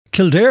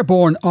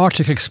Kildare-born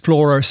Arctic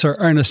explorer Sir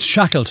Ernest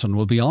Shackelton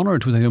will be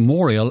honoured with a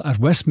memorial at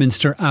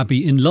Westminster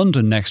Abbey in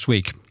London next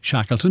week.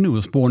 Shackleton, who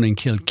was born in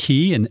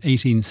Kilkee in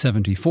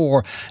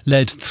 1874,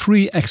 led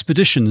 3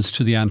 expeditions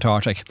to the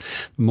Antarctic. The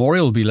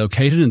memorial will be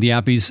located in the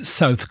Abbey's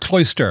south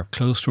cloister,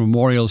 close to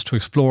memorials to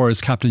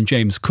explorers Captain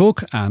James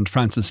Cook and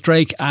Francis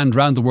Drake and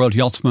round-the-world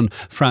yachtsman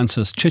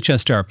Francis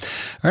Chichester.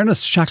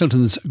 Ernest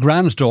Shackleton's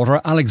granddaughter,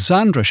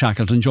 Alexandra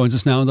Shackleton, joins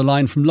us now on the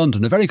line from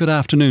London. A very good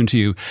afternoon to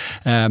you,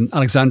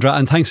 Alexandra,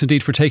 and thanks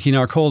indeed for taking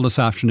our call this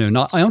afternoon.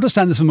 Now, I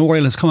understand this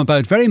memorial has come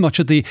about very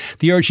much at the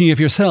urging of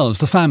yourselves,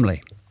 the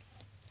family.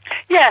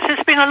 Yes,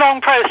 it's been a long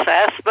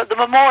process, but the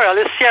memorial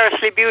is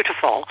seriously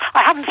beautiful.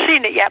 I haven't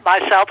seen it yet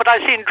myself, but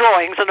I've seen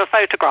drawings and a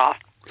photograph.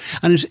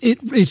 And it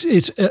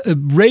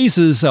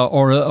raises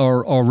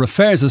or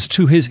refers us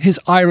to his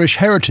Irish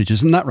heritage,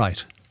 isn't that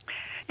right?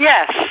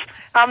 Yes,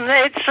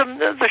 it's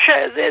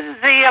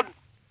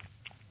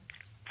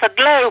the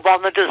globe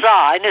on the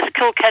design is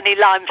Kilkenny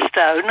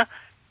limestone,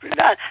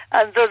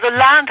 and the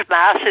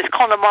landmass is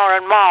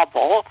Connemara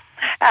marble.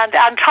 And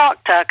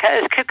Antarctica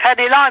is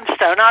Kilkenny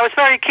limestone. I was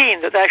very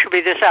keen that there should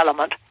be this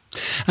element.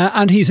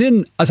 And he's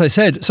in, as I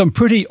said, some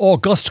pretty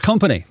august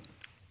company.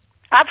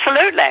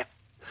 Absolutely.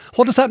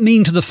 What does that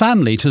mean to the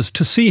family to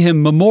see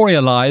him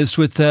memorialised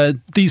with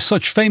these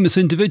such famous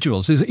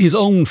individuals, his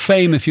own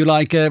fame, if you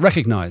like,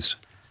 recognised?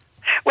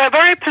 We're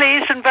very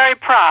pleased and very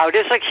proud.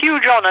 It's a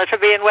huge honour to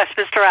be in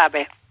Westminster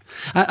Abbey.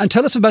 And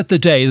tell us about the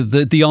day,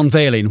 the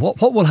unveiling.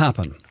 What will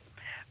happen?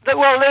 There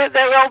will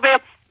be a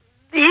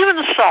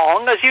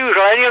evensong, as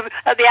usual,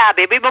 at the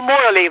Abbey, be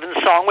memorial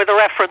evensong with a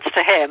reference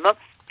to him.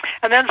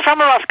 And then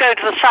some of us go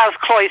to the South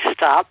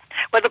Cloister,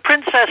 where the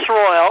Princess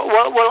Royal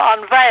will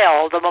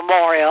unveil the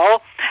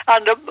memorial.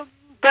 And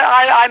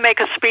I make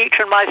a speech,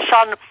 and my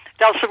son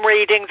does some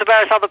readings, and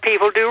various other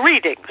people do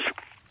readings.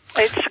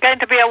 It's going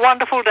to be a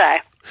wonderful day.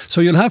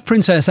 So you'll have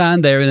Princess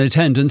Anne there in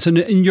attendance, and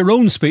in your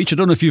own speech, I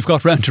don't know if you've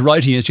got round to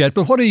writing it yet,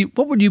 but what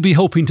would you be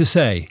hoping to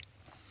say?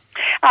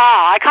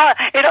 I can't.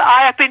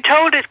 I have been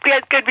told it's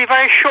going to be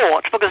very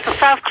short because the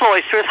South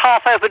Cloister is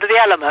half open to the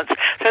elements,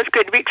 so it's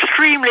going to be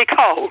extremely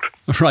cold.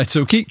 Right,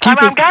 so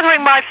I'm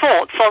gathering my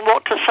thoughts on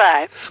what to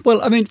say.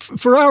 Well, I mean,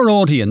 for our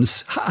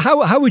audience,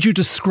 how would you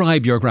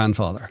describe your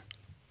grandfather?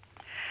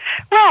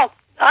 Well,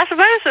 I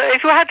suppose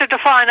if you had to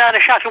define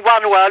Ernest Shackelton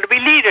one word, it would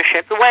be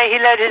leadership, the way he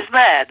led his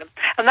men.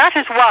 And that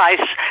is why,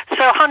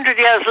 so 100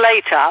 years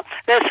later,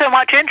 there's so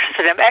much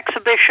interest in him.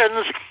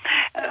 Expeditions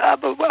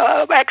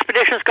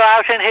go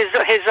out in his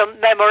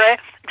memory,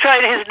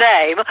 in his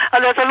name,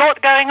 and there's a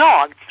lot going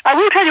on. I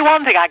will tell you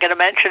one thing I'm going to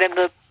mention in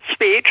the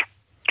speech.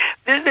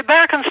 The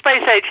American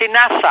Space Agency,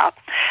 NASA,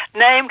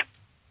 named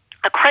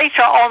a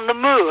crater on the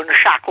moon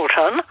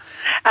Shackleton,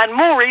 and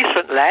more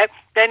recently,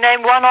 they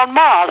named one on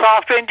Mars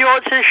after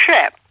Endurance's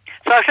ship.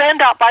 So I should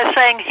end up by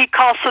saying he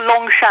casts a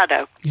long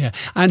shadow. Yeah,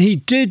 and he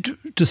did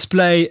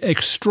display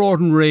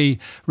extraordinary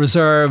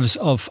reserves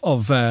of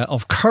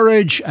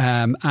courage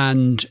and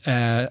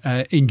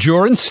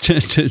endurance,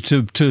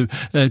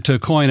 to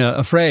coin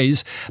a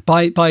phrase,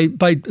 by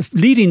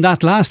leading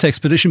that last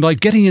expedition, by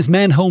getting his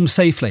men home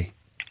safely.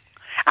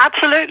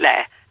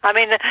 Absolutely. I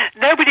mean,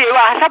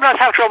 I sometimes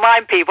have to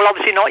remind people,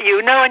 obviously not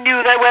you, no one knew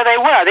where they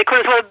were. They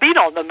could as well have been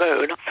on the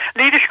moon.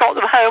 Leaders got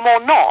them home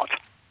or not.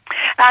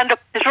 And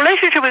his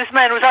relationship with his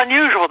men was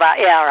unusual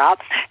that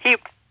era. He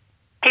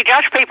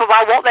judged people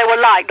by what they were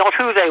like, not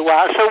who they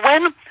were. So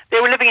when they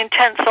were living in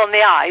tents on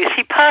the ice,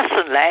 he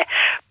personally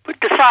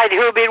decided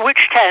who would be in which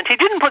tent. He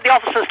didn't put the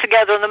officers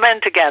together and the men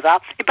together.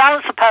 He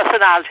balanced the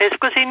personalities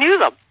because he knew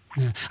them.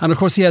 Yeah. And of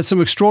course he had some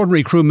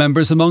extraordinary crew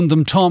members, among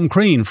them Tom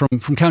Crean from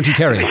County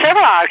Kerry.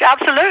 Several,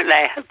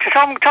 absolutely.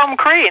 Tom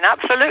Crean,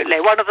 absolutely.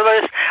 One of the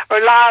most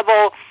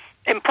reliable,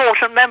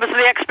 important members of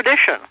the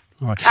expedition.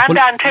 Right.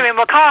 And Timmy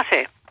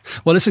McCarthy.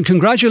 Well, listen,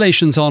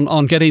 congratulations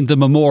on getting the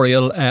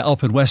memorial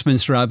up at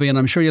Westminster Abbey, and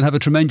I'm sure you'll have a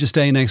tremendous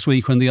day next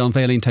week when the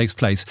unveiling takes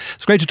place.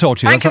 It's great to talk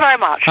to you. Thank you very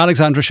much.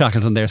 Alexandra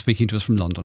Shackleton there speaking to us from London.